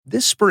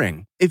This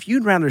spring, if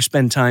you'd rather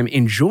spend time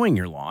enjoying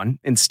your lawn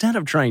instead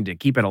of trying to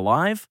keep it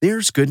alive,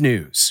 there's good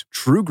news.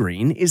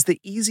 TruGreen is the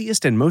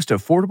easiest and most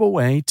affordable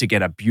way to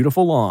get a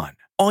beautiful lawn.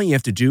 All you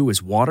have to do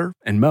is water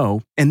and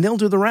mow, and they'll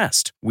do the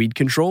rest. Weed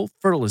control,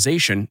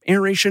 fertilization,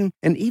 aeration,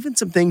 and even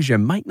some things you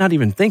might not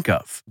even think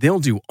of. They'll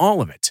do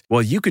all of it,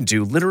 while you can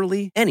do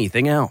literally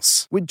anything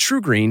else. With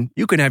TruGreen,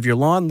 you can have your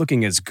lawn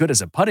looking as good as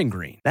a putting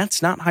green.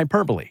 That's not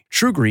hyperbole.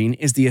 TruGreen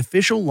is the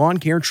official lawn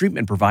care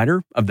treatment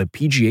provider of the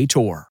PGA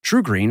Tour.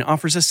 TruGreen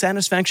offers a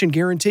satisfaction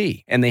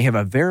guarantee, and they have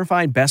a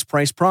verified best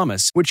price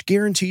promise, which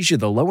guarantees you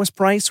the lowest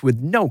price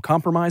with no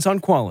compromise on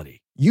quality.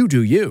 You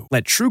do you.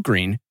 Let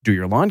TruGreen do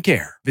your lawn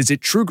care. Visit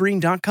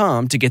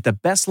TruGreen.com to get the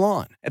best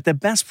lawn at the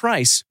best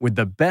price with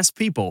the best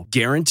people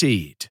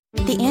guaranteed.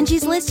 The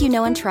Angie's List you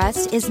know and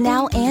trust is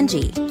now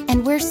Angie,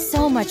 and we're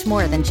so much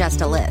more than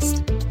just a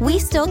list. We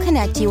still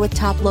connect you with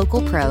top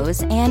local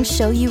pros and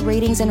show you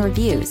ratings and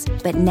reviews,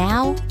 but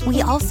now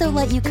we also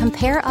let you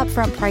compare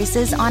upfront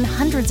prices on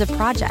hundreds of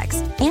projects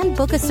and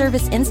book a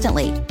service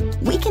instantly.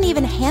 We can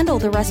even handle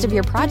the rest of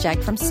your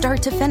project from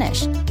start to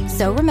finish.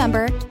 So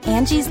remember,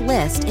 Angie's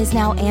List is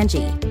now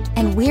Angie,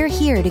 and we're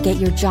here to get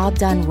your job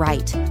done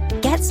right.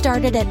 Get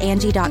started at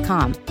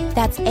Angie.com.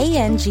 That's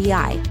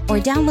ANGI, or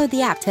download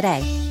the app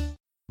today.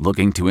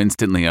 Looking to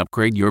instantly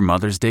upgrade your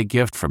Mother's Day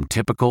gift from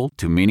typical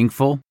to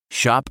meaningful?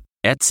 Shop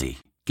Etsy.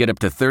 Get up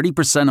to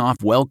 30%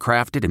 off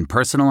well-crafted and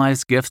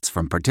personalized gifts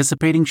from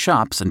participating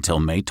shops until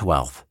May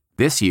 12th.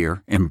 This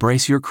year,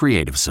 embrace your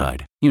creative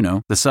side. You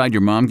know, the side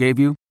your mom gave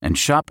you. And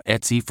shop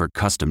Etsy for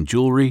custom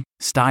jewelry,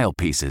 style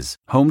pieces,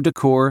 home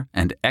decor,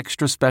 and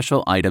extra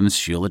special items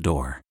she'll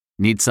adore.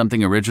 Need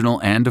something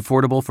original and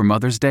affordable for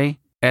Mother's Day?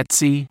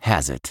 Etsy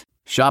has it.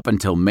 Shop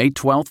until May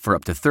 12th for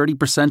up to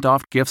 30%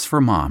 off gifts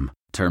for mom.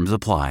 Terms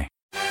apply.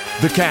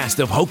 The cast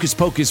of Hocus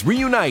Pocus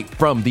reunite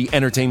from the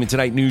Entertainment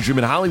Tonight newsroom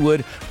in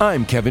Hollywood.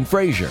 I'm Kevin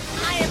Frazier.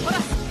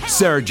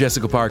 Sarah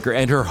Jessica Parker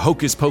and her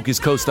Hocus Pocus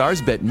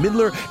co-stars Bette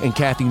Midler and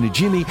Kathy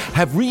Najimy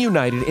have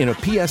reunited in a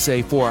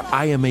PSA for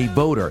I Am a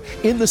Voter.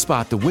 In the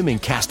spot, the women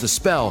cast a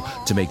spell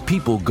to make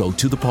people go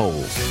to the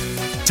polls.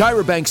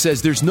 Tyra Banks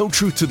says there's no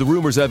truth to the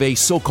rumors of a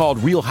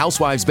so-called Real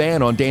Housewives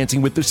ban on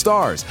Dancing with the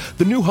Stars.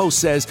 The new host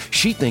says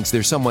she thinks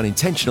there's someone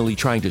intentionally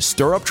trying to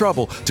stir up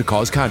trouble to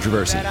cause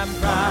controversy.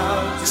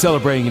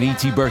 Celebrating an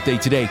E.T. birthday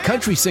today,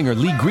 country singer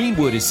Lee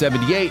Greenwood is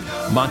 78,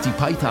 Monty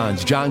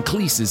Python's John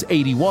Cleese is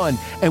 81,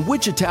 and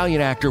which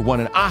Italian actor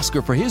won an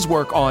Oscar for his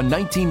work on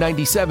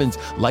 1997's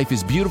Life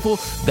is Beautiful?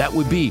 That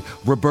would be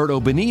Roberto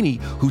Benigni,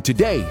 who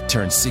today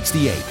turns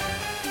 68.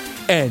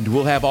 And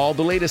we'll have all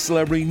the latest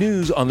celebrity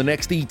news on the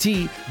next ET.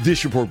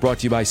 This report brought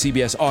to you by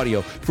CBS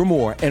Audio. For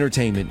more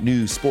entertainment,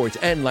 news, sports,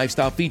 and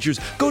lifestyle features,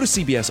 go to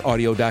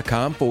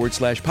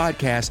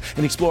cbsaudio.com/podcast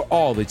and explore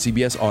all that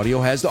CBS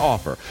Audio has to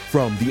offer.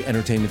 From the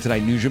Entertainment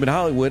Tonight newsroom in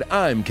Hollywood,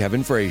 I'm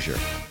Kevin Frazier.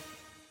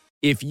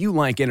 If you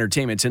like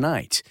Entertainment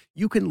Tonight,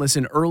 you can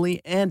listen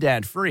early and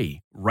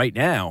ad-free right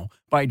now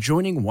by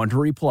joining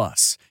Wondery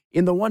Plus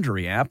in the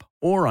Wondery app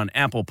or on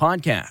Apple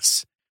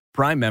Podcasts.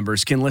 Prime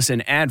members can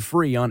listen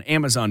ad-free on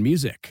Amazon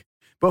Music.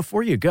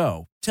 Before you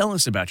go, tell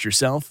us about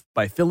yourself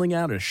by filling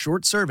out a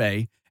short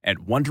survey at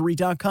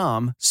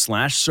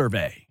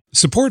Wondery.com/survey.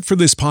 Support for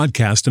this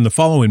podcast and the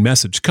following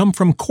message come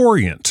from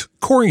Corient.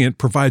 Corient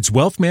provides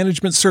wealth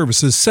management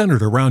services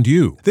centered around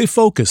you. They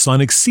focus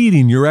on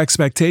exceeding your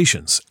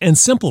expectations and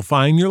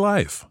simplifying your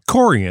life.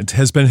 Corient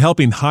has been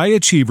helping high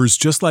achievers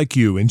just like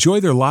you enjoy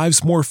their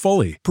lives more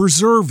fully,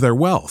 preserve their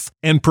wealth,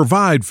 and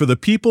provide for the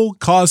people,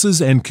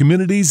 causes, and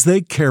communities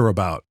they care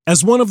about.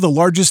 As one of the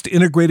largest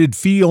integrated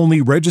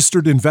fee-only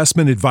registered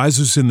investment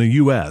advisors in the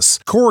U.S.,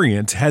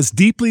 Corient has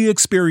deeply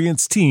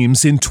experienced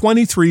teams in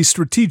 23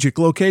 strategic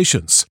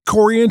locations.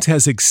 Corient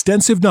has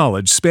extensive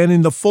knowledge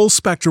spanning the full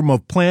spectrum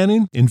of planning,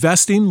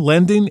 investing,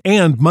 lending,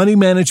 and money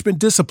management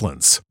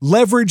disciplines.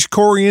 Leverage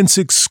Corient's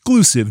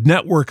exclusive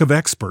network of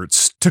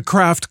experts to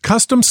craft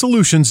custom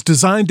solutions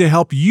designed to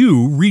help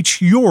you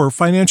reach your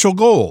financial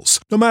goals,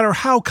 no matter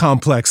how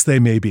complex they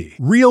may be.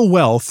 Real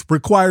wealth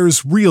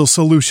requires real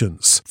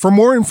solutions. For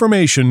more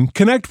information,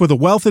 connect with a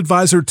wealth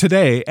advisor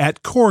today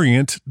at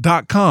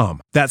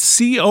Corient.com. That's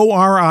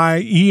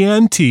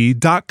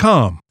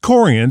Corient.com.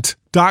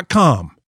 Corient.com.